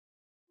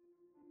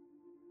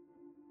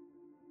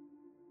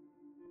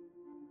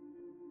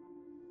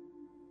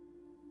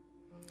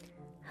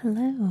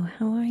Hello,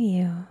 how are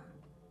you?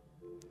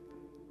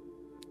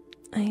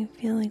 I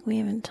feel like we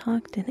haven't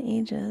talked in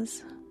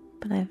ages,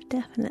 but I've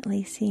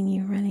definitely seen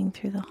you running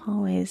through the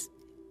hallways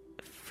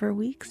for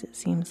weeks, it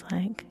seems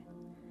like.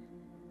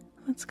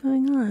 What's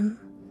going on?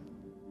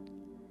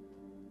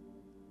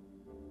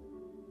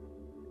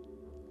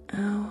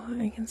 Oh,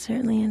 I can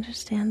certainly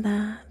understand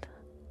that.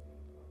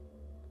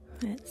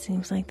 It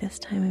seems like this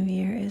time of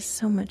year is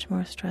so much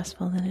more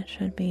stressful than it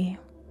should be.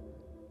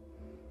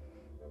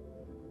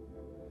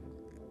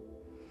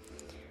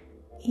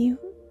 You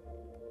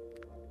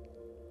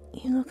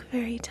look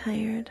very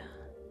tired.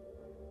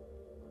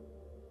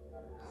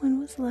 When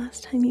was the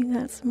last time you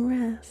got some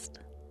rest?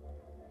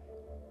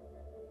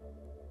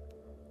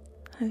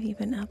 Have you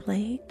been up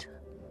late?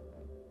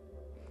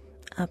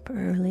 Up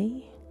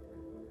early?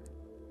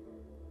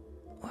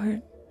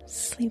 Or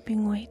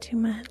sleeping way too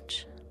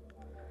much?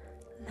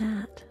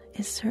 That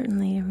is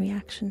certainly a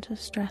reaction to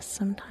stress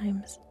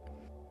sometimes,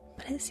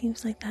 but it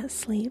seems like that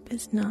sleep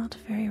is not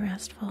very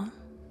restful.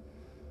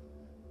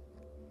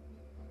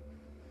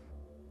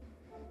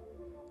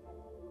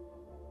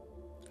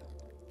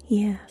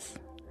 Yes,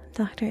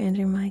 Dr.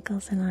 Andrew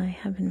Michaels and I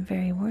have been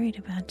very worried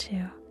about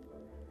you.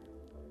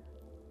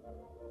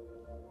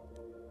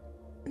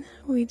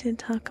 We did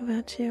talk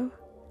about you.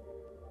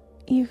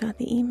 You got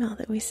the email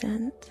that we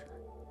sent.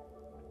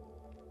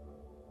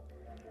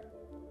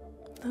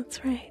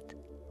 That's right.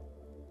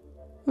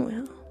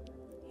 Well,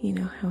 you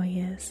know how he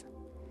is.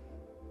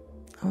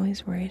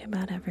 Always worried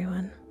about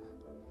everyone.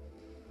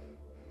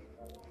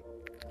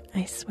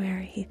 I swear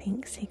he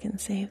thinks he can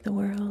save the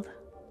world.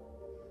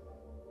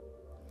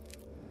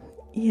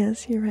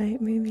 Yes, you're right.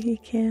 Maybe he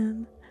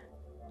can.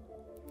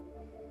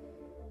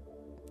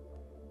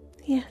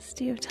 Yes,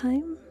 do you have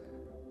time?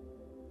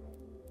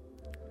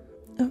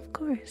 Of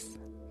course.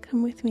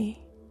 Come with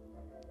me.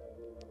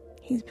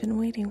 He's been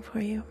waiting for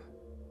you.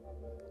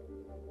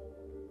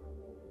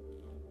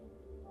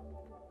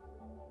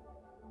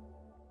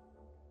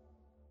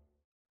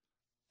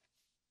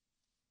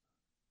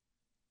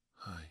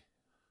 Hi,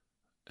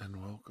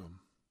 and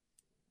welcome.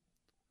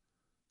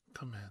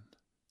 Come in.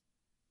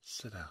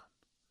 Sit down.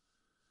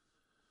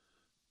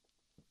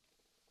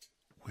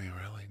 We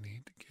really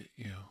need to get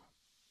you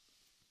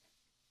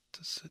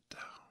to sit down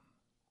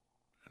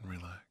and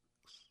relax.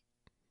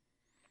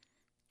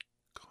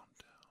 Calm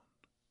down.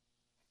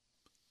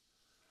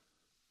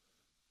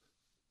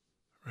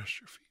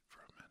 Rest your feet for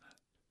a minute.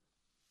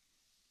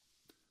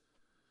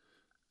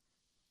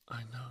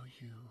 I know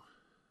you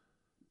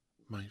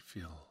might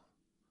feel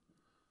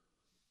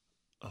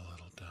a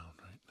little down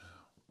right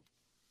now.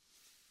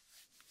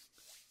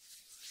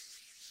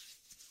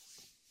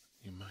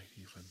 You might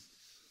even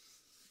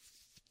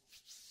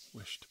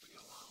wish to be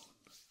alone.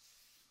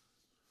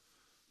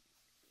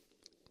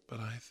 But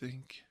I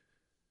think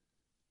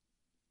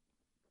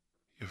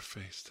your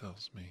face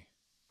tells me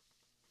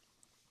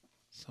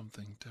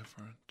something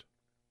different.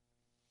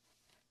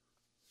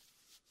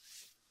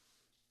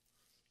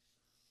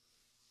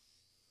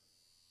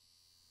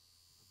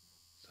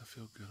 Does that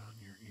feel good on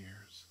your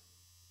ears?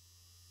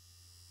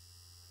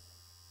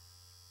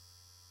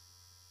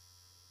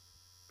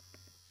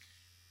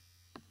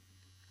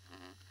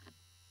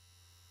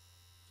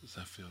 Does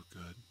that feel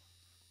good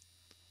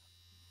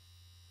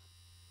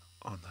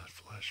on that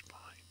flesh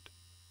behind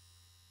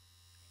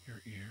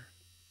your ear?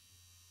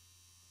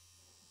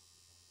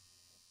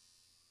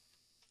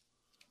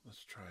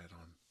 Let's try it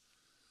on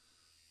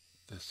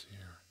this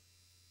ear.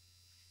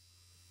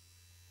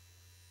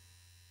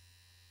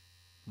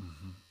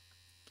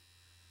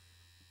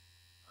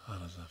 How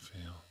does that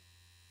feel?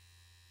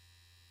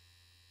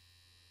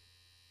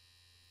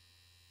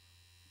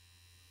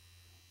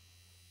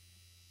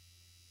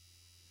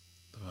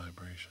 The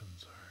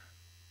vibrations are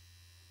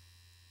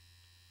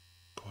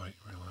quite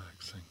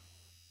relaxing.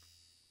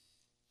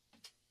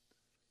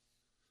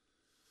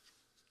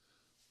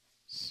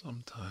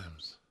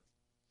 Sometimes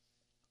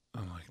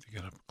I like to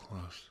get up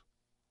close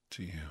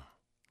to you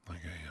like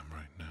I am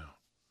right now.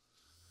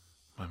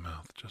 My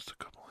mouth just a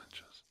couple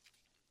inches.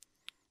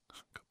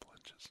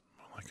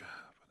 More like a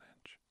half an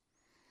inch.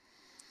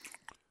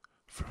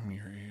 From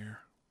your ear.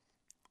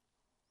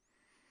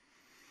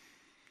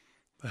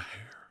 The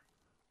hair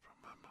from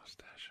my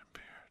mustache and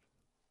beard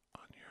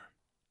on your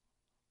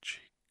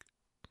cheek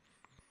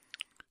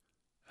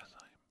as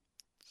I'm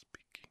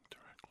speaking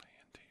directly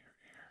into your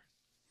ear.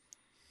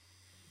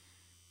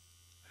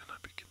 And I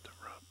begin to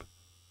rub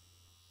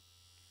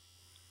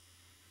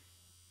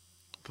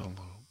the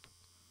lobe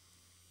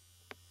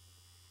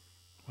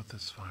with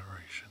this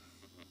vibration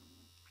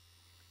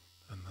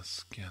and the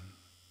skin,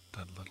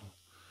 that little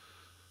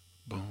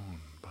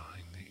bone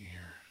behind the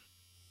ear,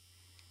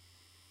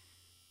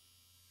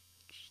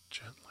 just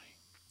gently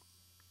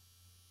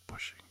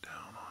pushing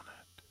down on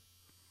it.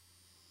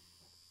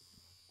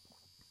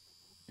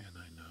 And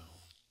I know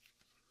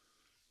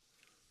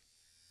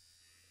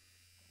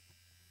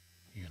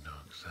you know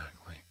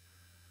exactly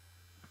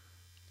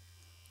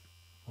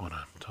what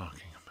I'm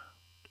talking about.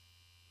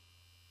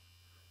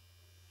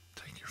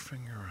 Take your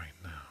finger right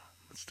now.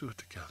 Let's do it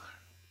together.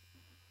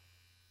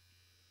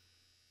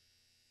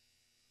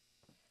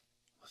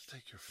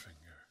 take your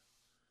finger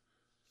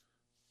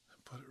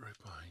and put it right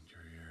behind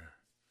your ear.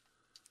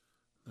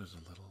 There's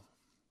a little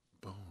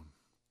bone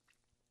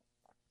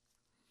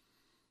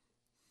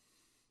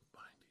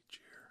behind each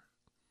ear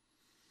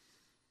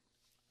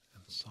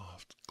and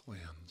soft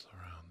glands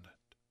around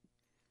it.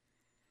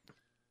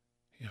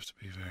 You have to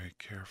be very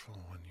careful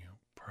when you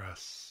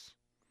press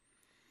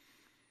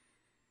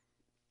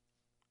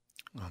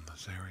on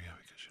this area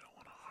because you don't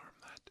want to harm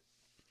that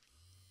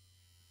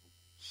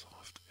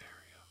soft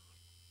area.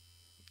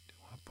 You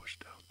don't want to push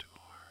down too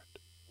hard.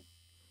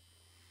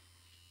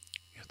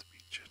 You have to be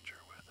ginger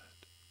with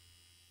it.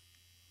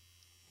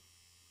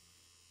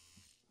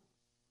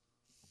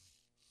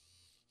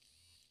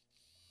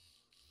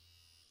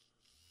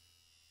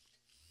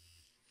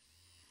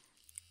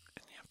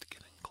 And you have to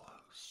get in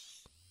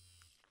close.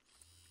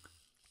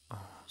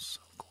 Oh,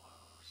 so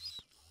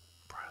close.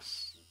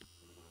 Press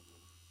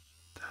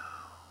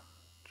down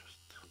just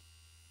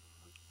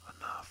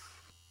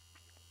enough.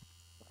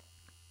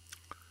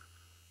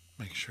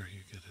 Make sure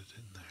you get it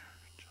in there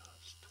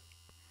just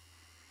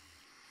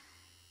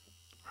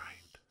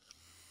right.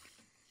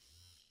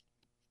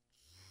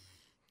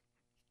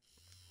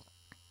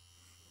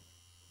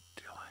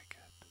 Do you like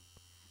it?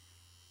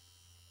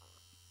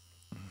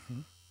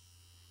 Mm-hmm.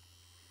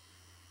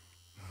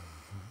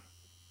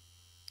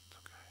 It's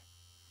okay.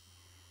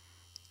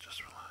 Just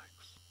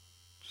relax.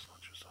 Just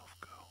let yourself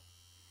go.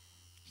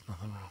 There's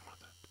nothing wrong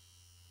with it.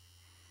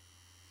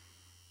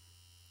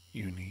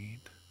 You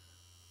need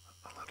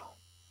a little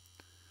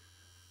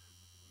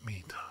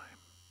me time,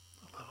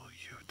 a little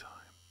you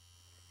time,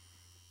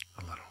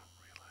 a little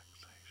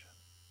relaxation,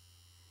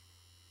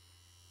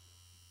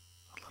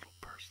 a little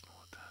personal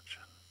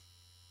attention.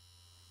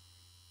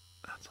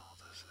 That's all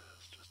this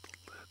is, just a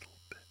little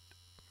bit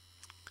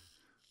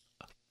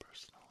of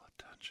personal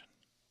attention.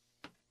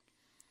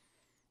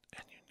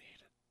 And you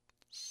need it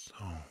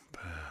so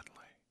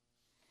badly.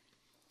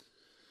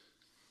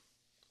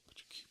 But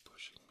you keep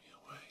pushing me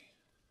away.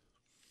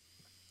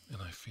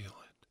 And I feel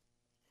it.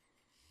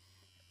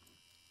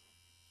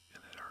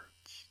 And it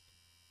hurts.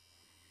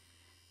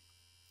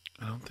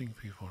 I don't think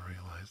people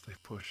realize they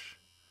push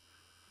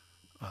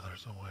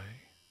others away.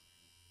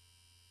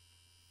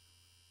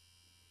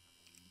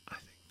 I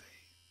think they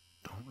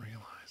don't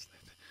realize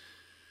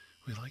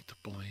we like to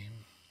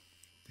blame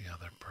the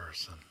other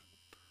person.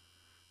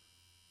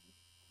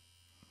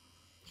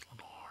 It's a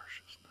little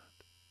harsh, isn't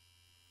it?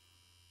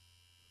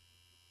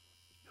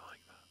 You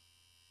like that?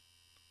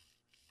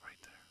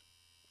 Right there.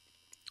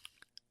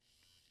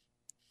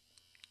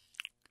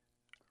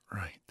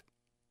 Right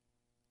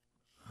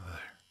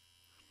there.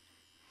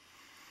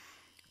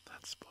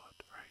 That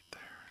spot right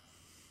there.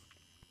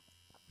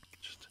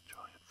 Just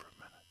enjoy it for a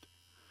minute.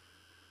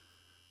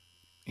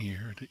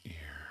 Ear to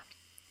ear.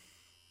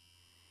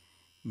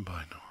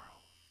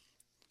 Binaural.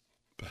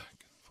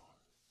 Back and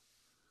forth.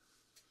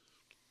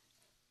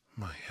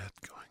 My head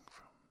going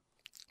from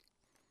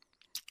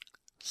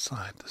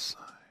side to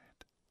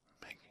side,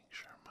 making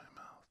sure my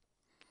mouth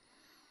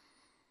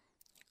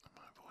and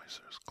my voice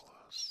are as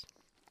close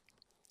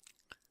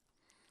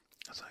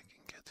as I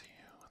can get to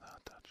you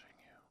without touching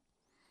you.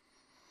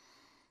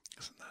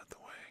 Isn't that the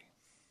way?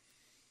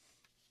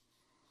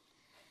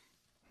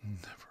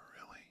 Never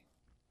really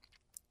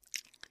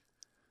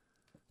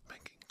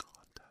making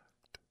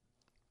contact.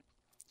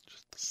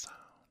 Just the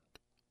sound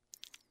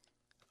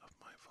of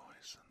my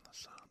voice and the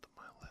sound of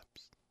my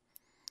lips.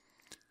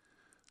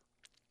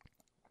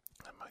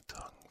 And my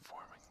tongue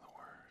forming the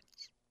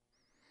words.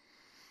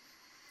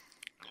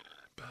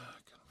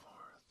 Back and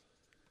forth.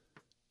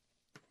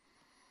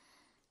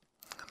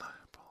 And I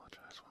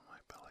apologize when my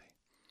belly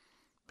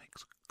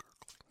makes a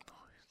gurgling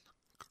noise.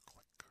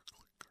 Gurgling,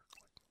 gurgling,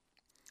 gurgling.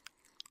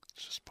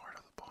 It's just part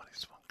of the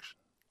body's function.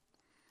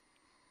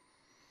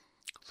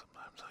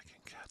 Sometimes I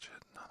can catch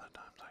it and other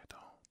times I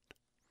don't.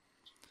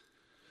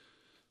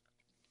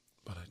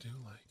 But I do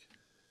like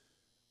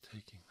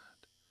taking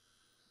that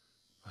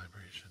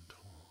vibration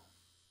tool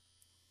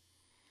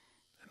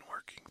and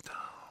working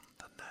down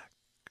the neck,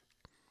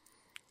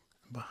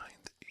 behind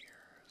the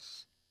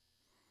ears,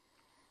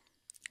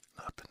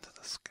 up into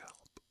the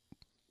scalp.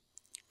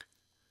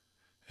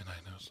 And I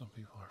know some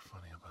people are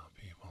funny about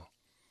people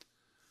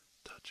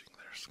touching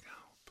their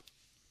scalp.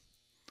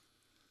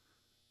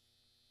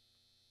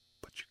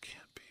 But you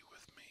can't be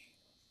with me.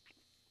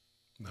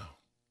 No.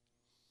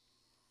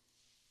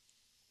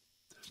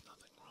 There's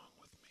nothing wrong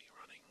with me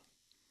running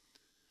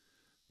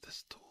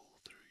this tool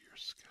through your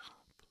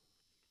scalp,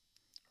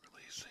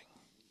 releasing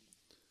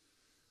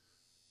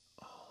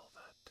all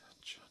that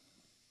tension,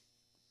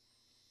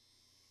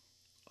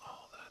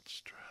 all that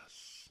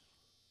stress,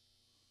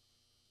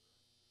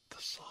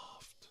 the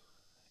soft,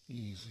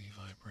 easy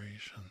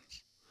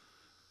vibrations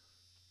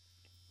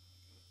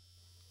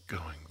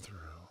going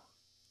through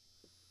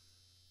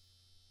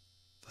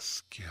the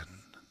skin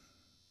and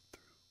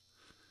through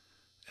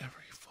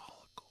every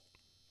follicle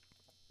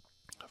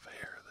of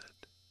hair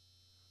that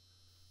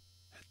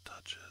it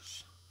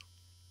touches,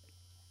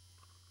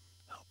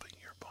 helping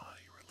your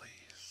body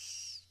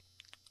release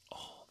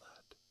all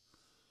that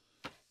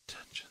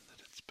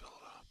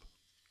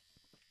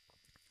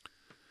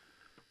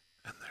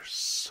There's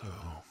so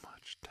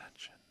much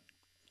tension.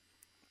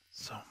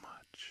 So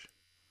much.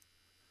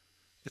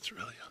 It's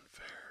really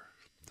unfair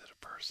that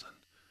a person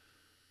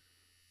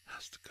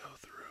has to go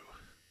through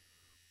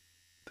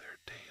their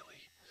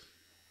daily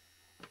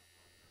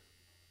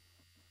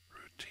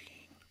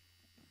routine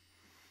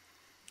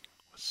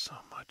with so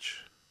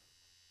much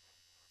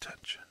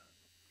tension.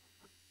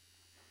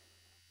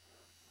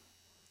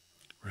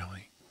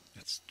 Really,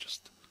 it's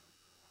just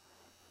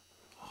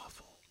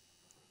awful.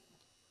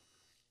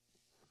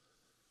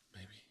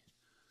 Maybe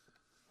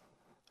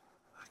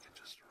I can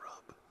just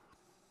rub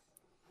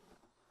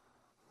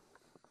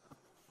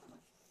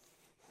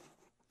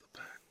the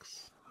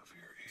backs of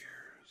your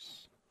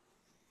ears.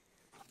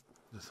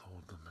 Just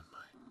hold them in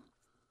my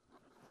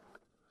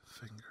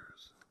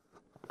fingers.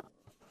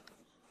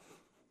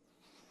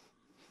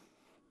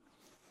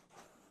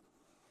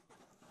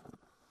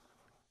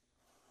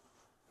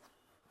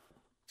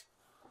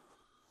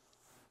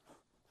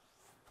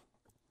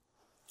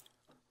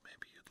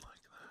 Maybe you'd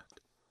like that.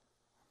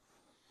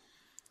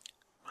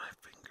 My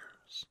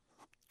fingers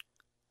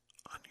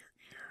on your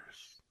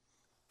ears.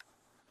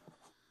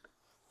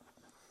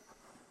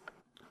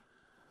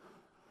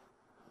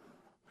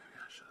 Maybe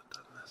I should have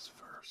done this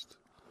first,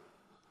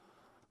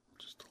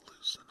 just to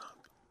loosen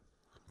up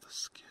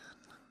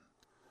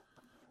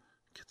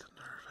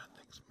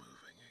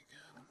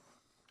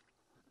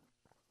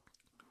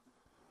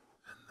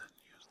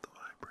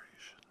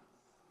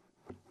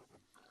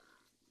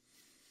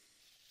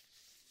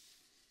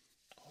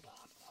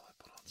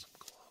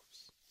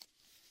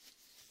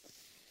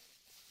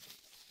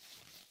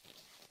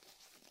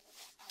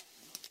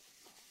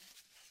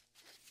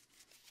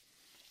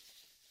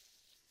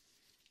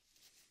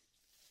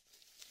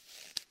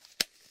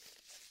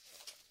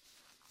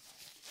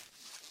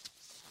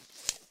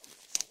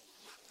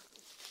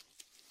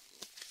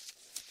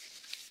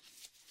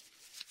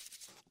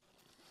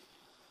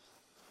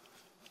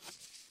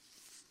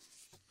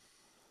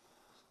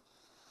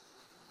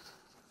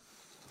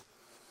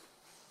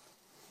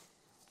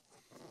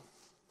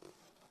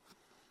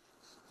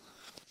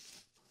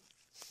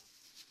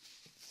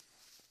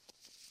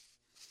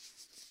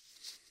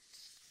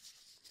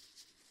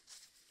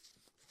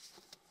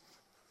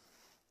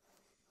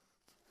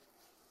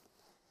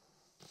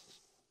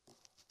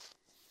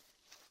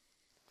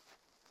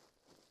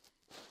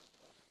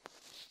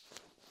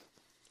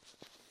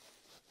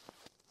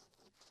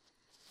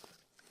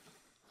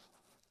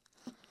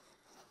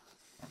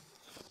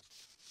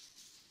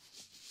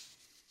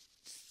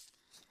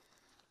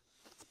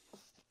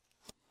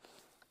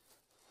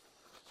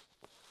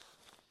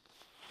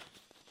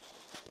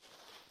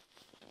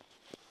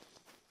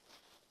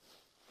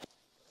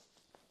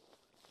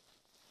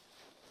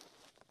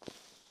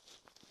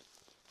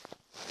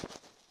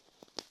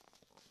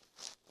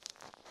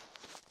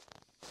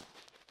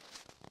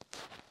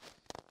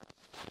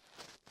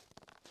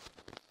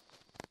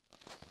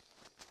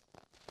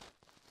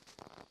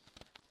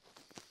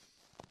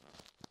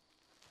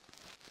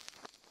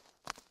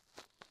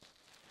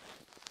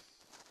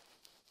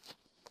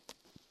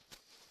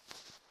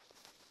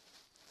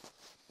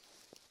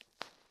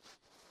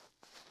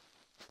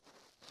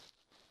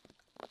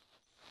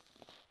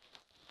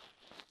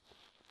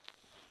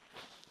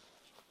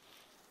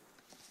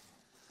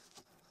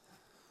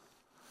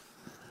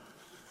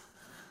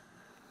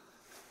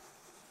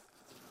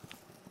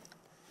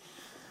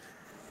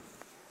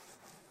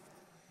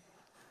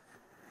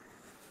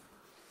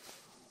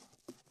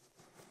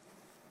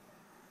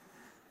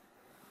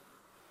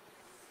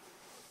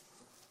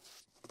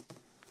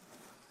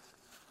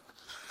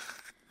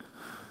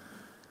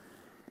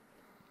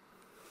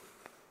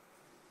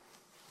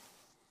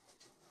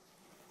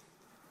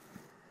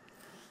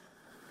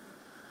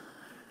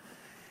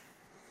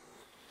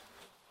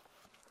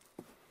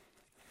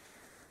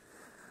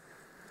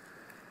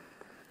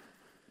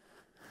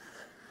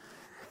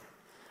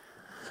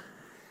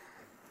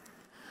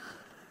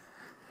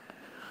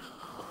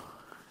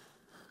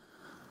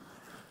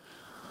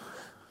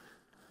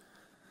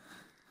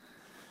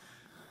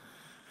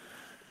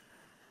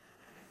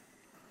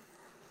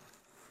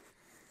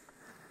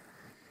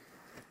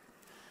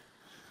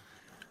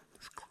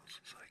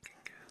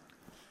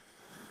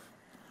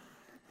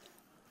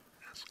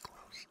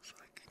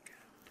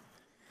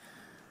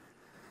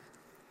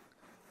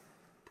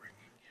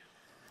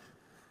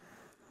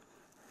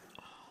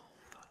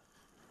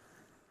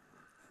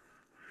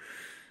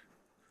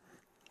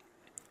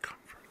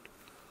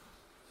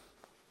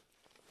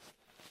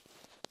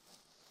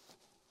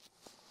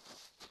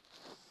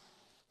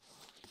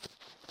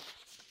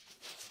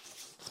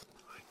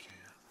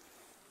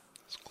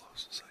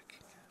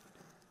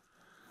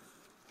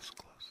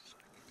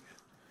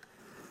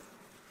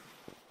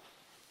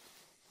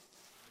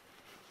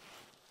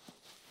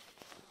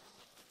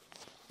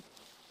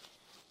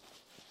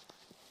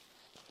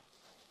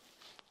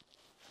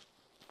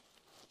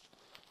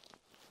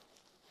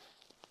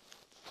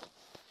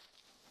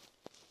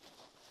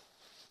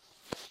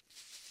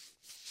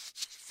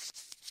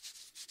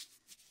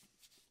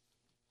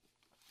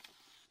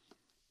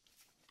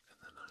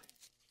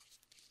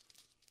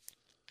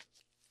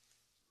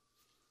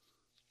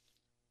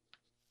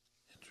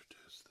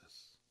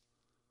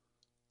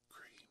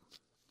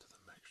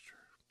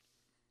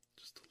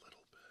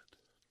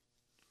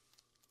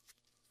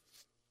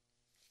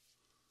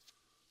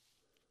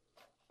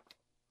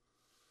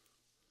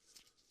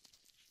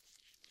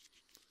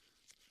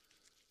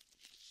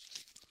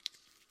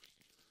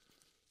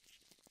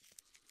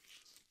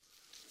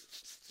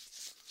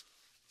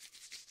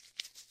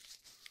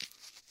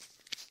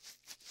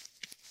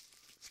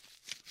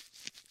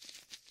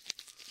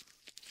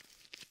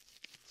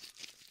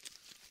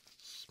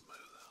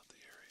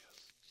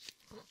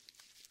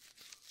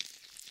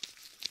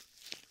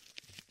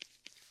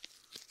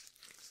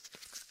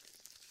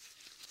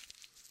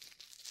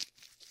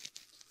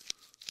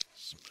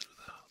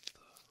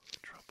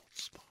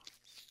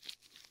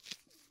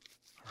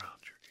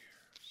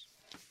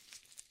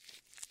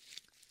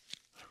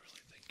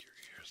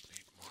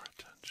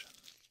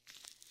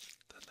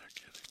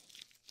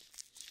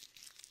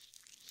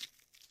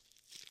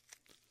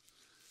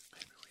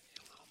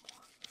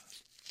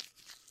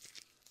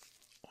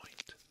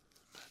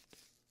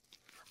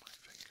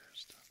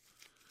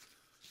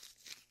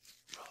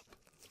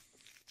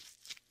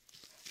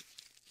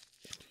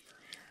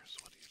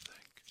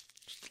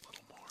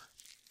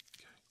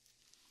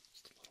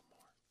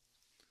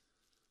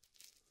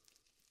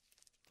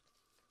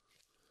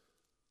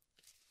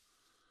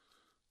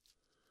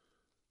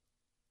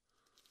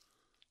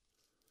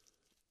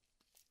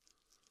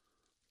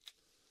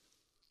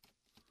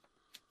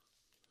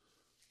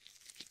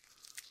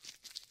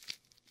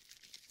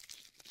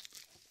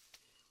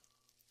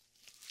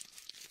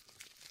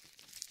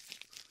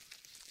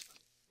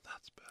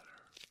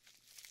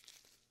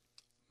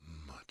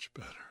much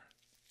better.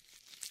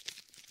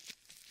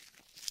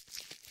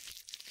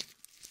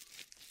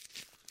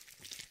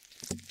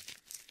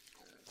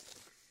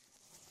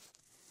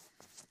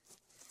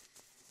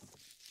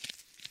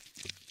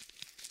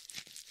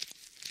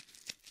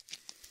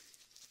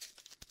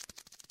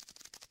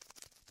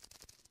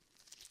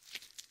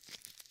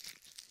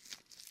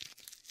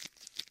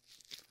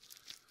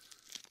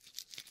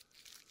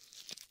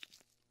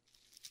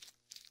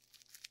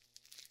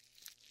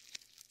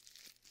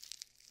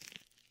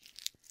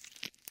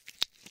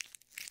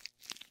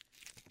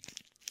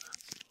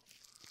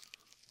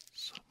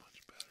 So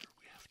much better.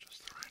 We have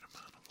just the right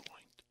amount of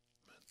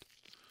ointment.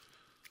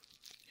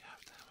 You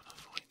have to have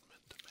enough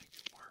ointment to make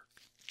it work,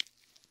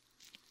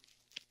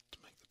 to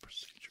make the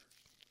procedure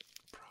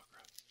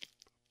progress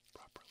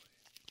properly.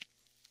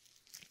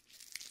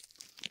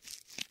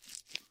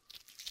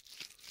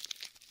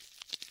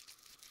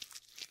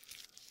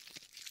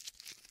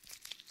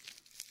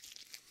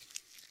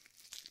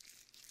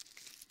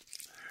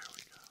 There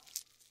we go.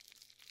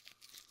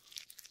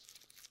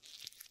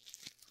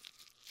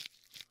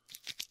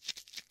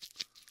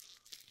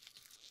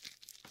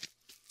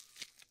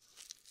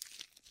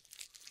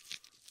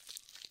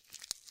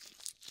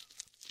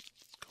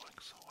 Going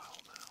so well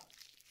now.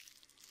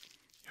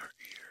 Your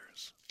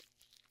ears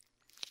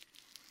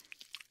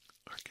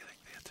are getting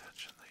the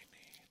attention they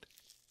need.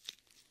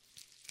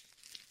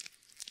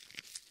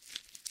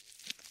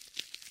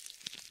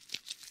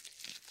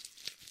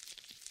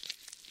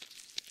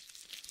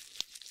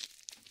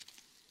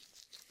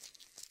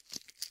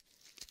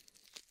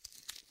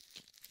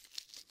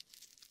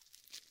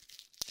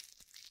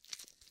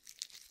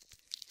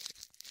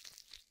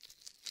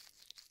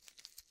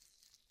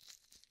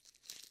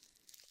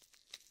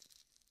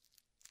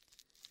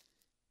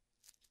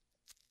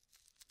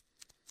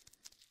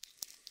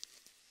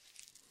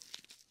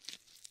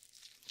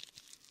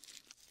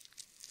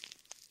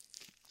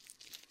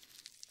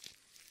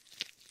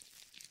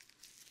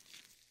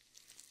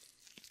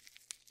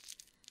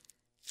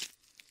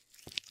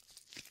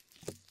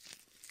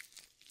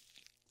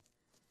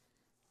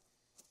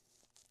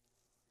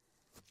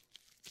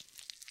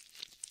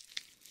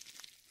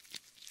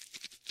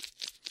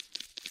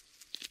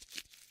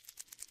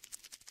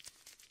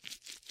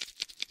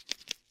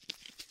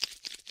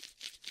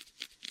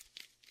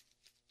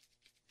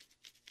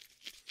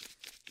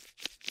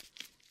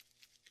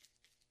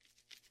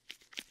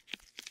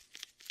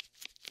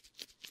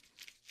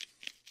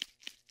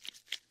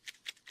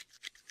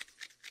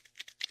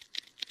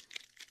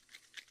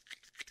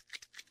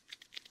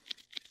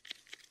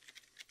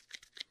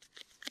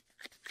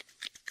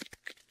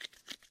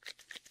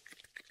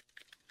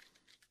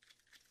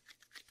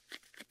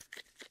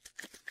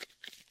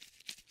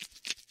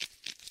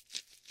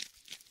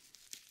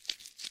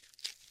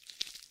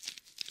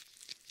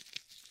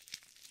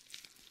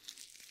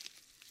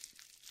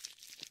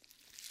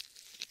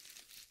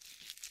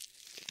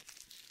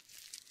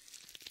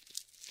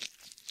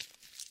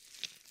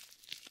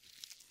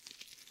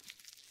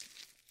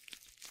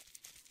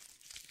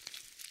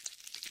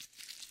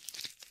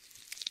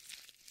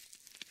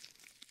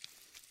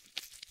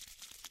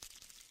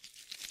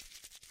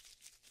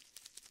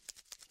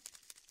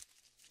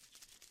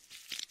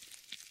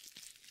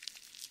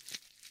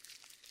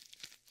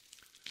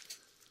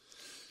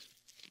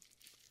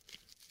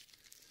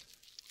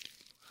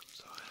 I'm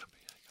so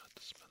happy I got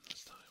to spend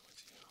this time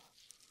with you,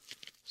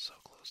 so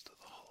close to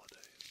the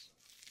holidays,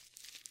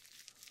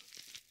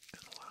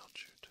 and allowed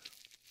you to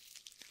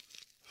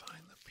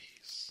find the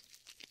peace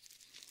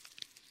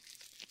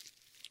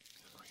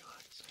and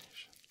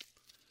relaxation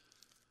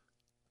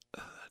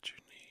that you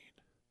need.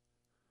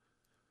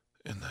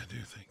 And I do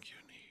think you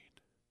need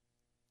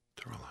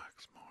to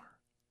relax more.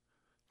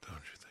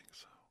 Don't you think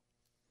so?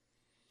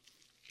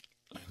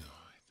 I know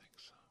I think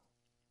so.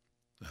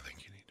 I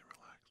think you need to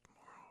relax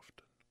more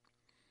often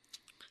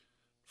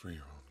for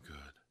your own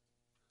good.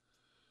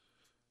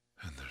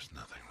 And there's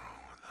nothing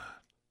wrong with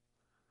that.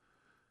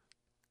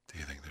 Do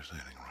you think there's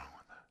anything wrong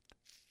with that?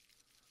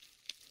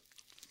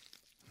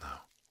 No.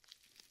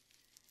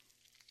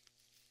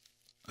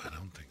 I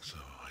don't think so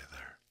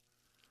either.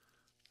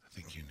 I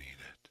think you need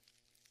it.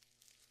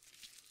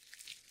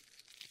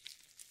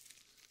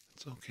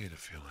 It's okay to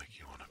feel like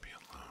you want to be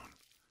alone.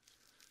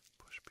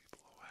 Push people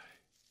away.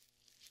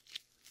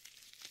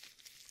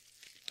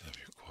 Have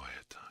your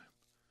quiet time.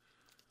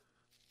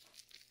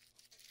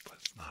 But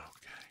it's not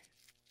okay.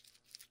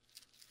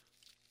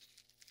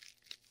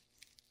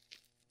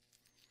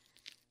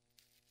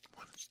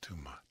 When it's too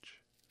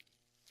much.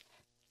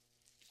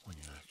 When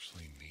you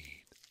actually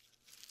need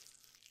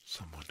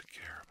someone to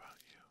care about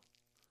you.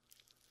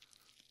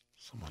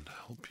 Someone to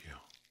help you.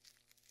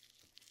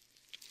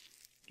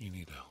 You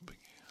need a helping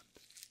hand.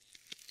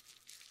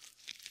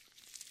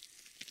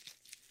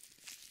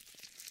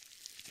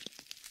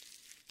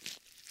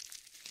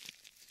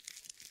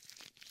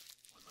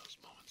 When those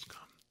moments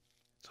come,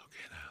 it's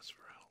okay to ask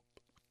for help.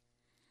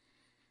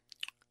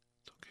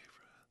 It's okay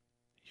for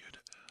you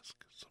to ask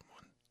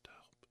someone to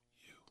help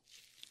you.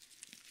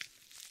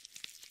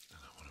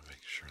 And I want to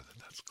make sure that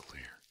that's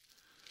clear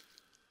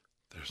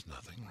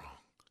nothing wrong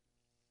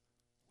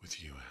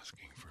with you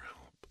asking for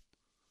help.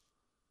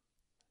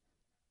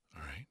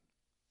 All right?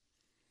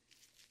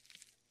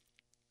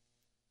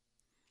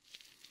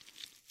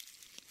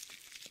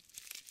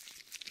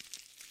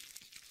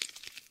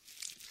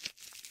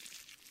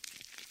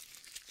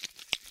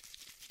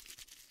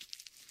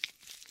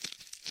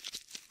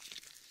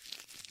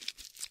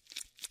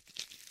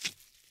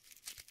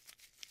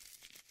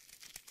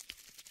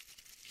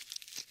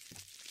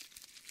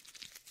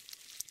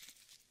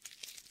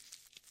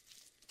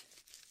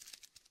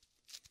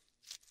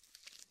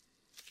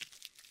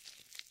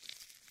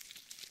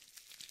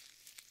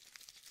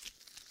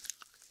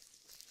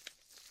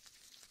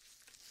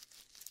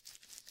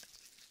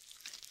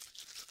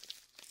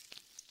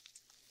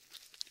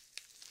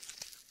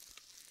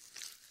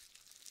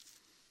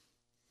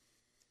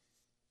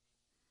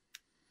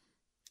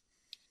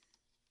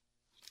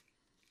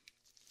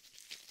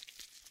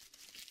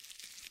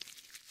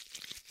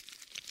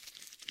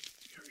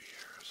 Your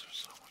ears are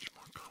so much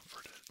more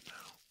comforted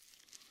now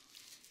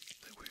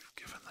that we've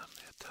given them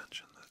the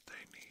attention that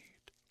they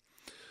need.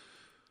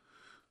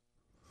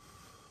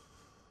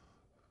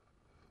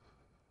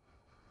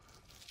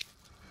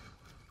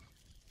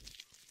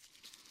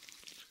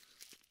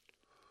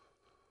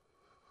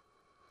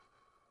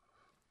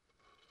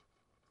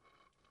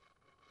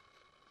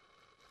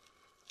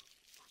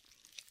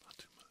 Not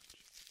too much.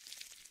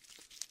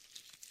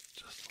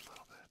 Just a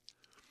little bit.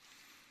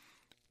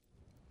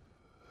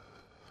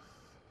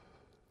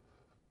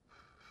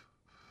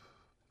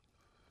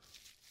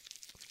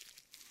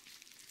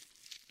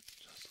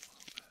 Just a little.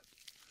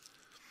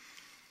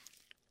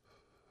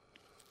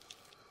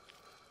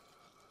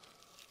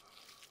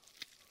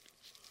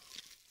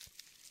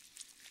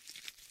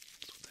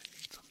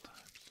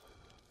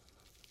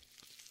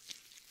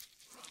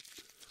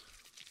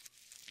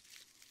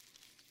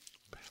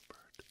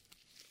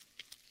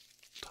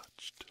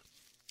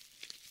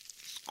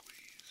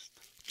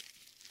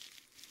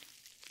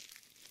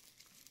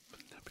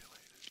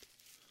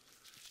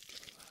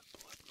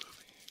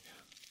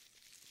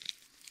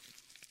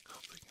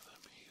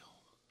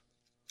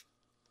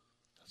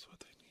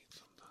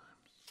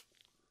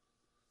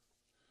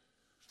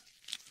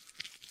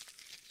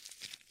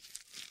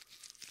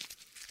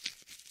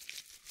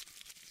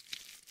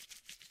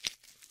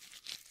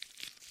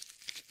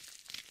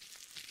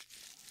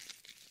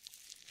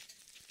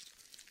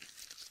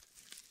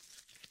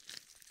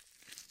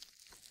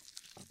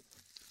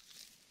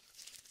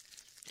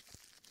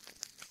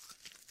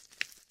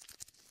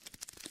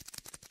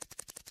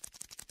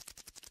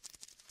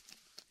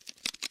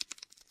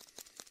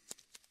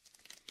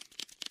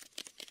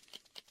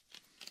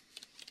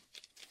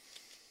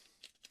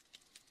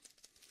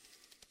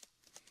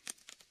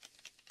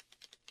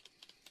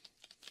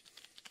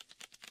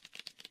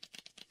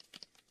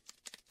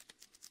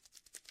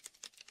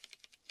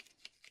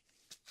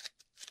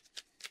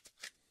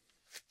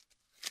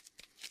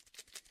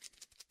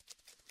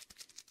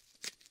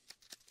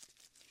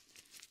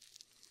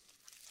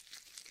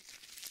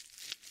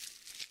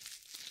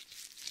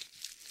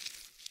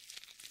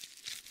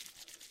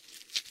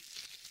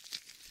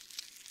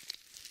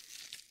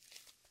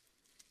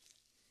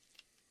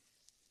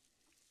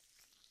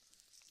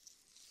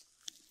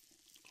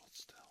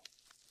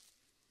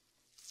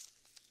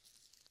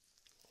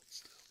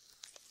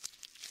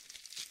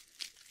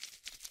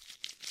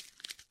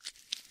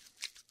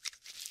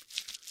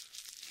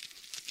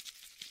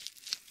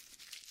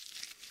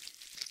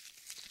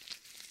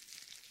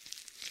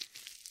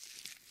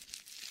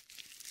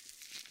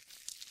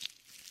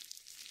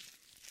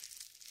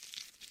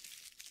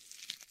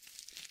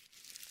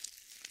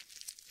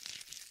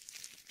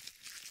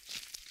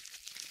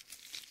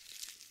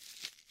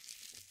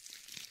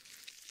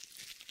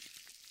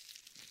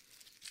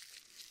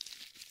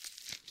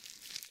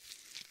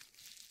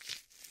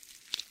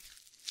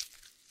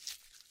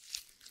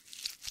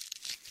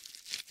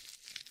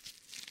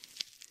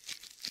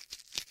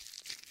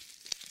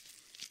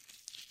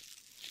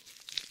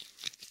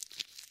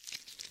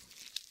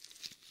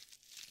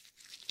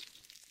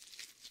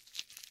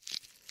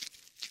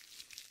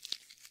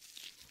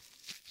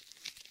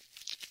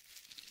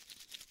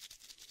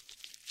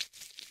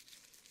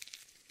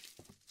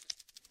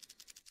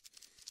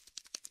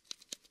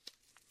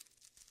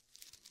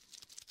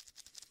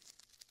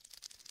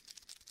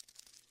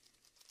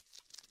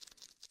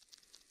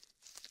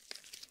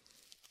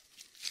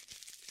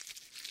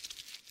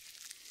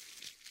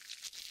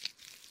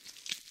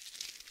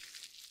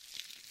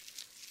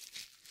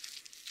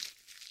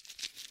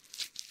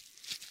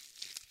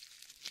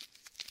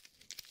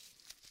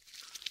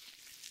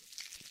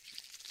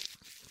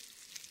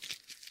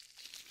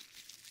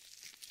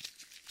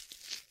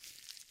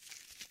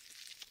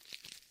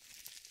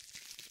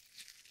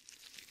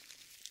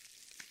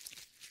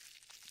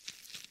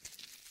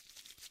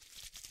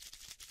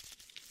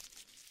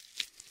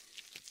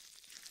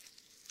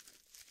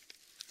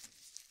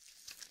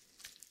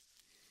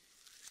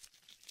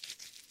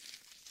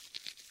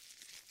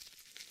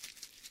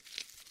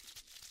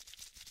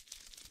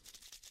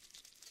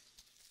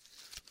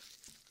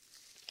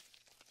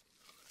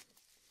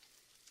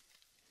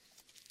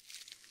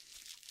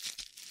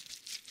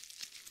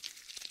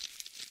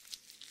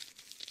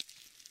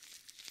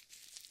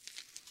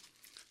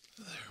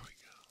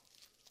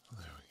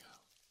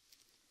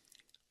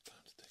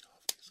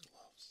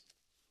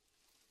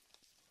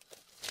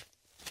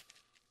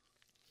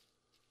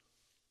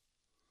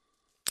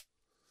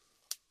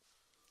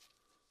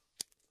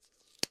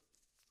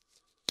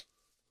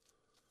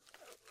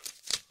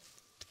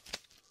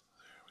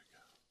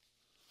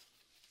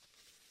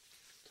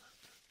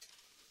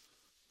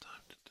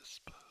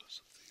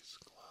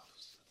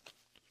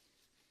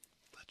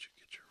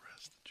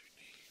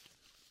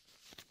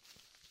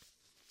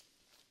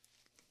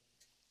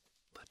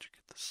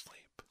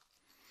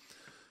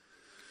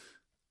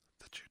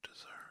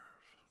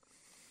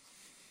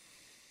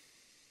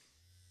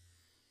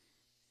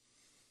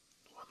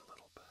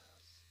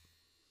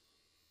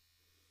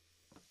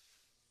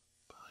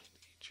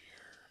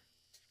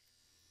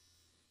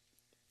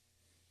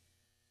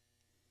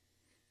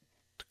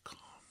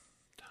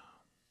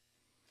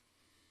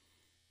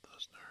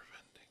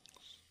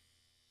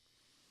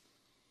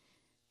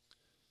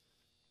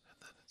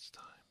 it's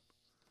time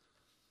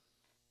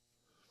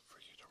for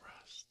you to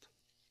rest.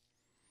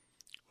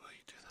 Will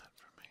you do that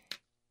for me?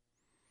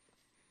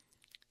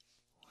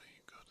 Will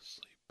you go to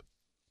sleep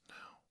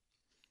now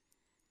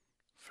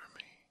for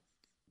me?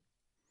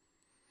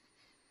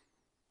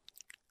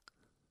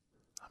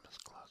 I'm as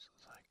close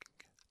as I can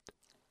get.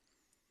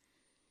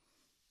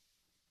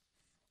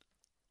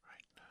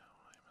 Right now,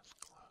 I'm as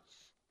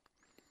close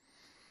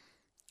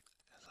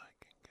as I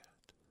can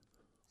get,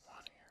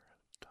 one ear at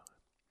a time.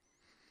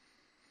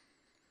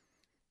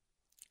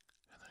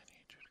 And I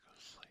need you to go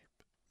to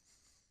sleep.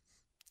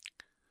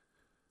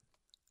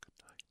 Good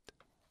night.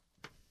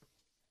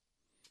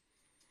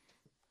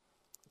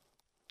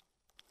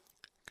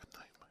 Good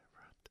night, my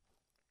friend.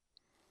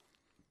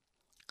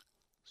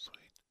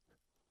 Sweet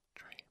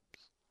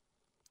dreams.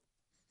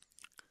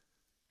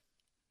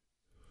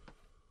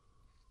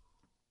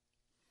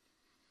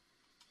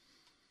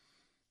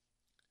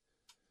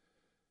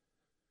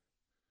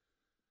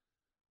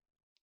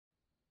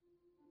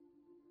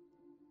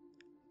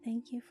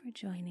 Thank you for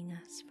joining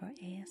us for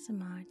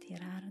ASMR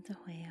Tirar de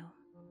Juego.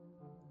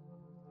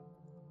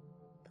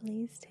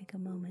 Please take a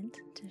moment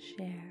to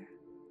share,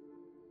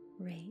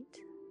 rate,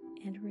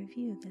 and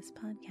review this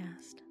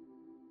podcast.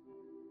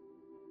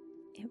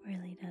 It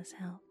really does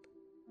help.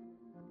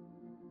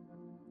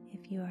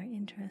 If you are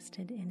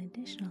interested in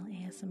additional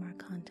ASMR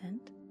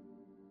content,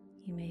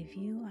 you may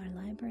view our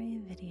library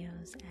of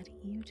videos at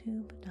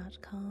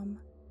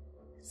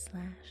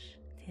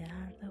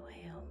youtube.com/Tirar de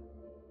Juego.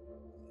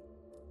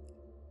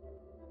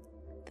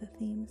 The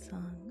theme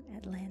song,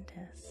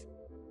 Atlantis,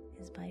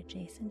 is by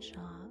Jason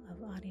Shaw of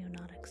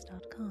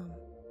Audionautics.com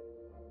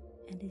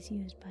and is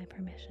used by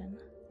permission.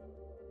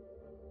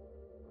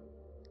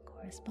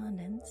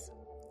 Correspondence,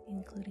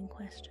 including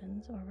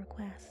questions or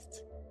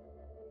requests,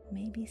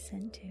 may be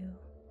sent to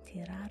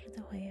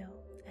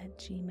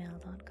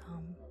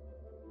tirardejuego@gmail.com.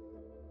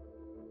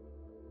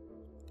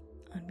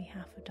 On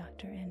behalf of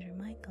Dr. Andrew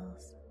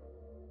Michaels,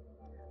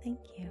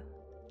 thank you.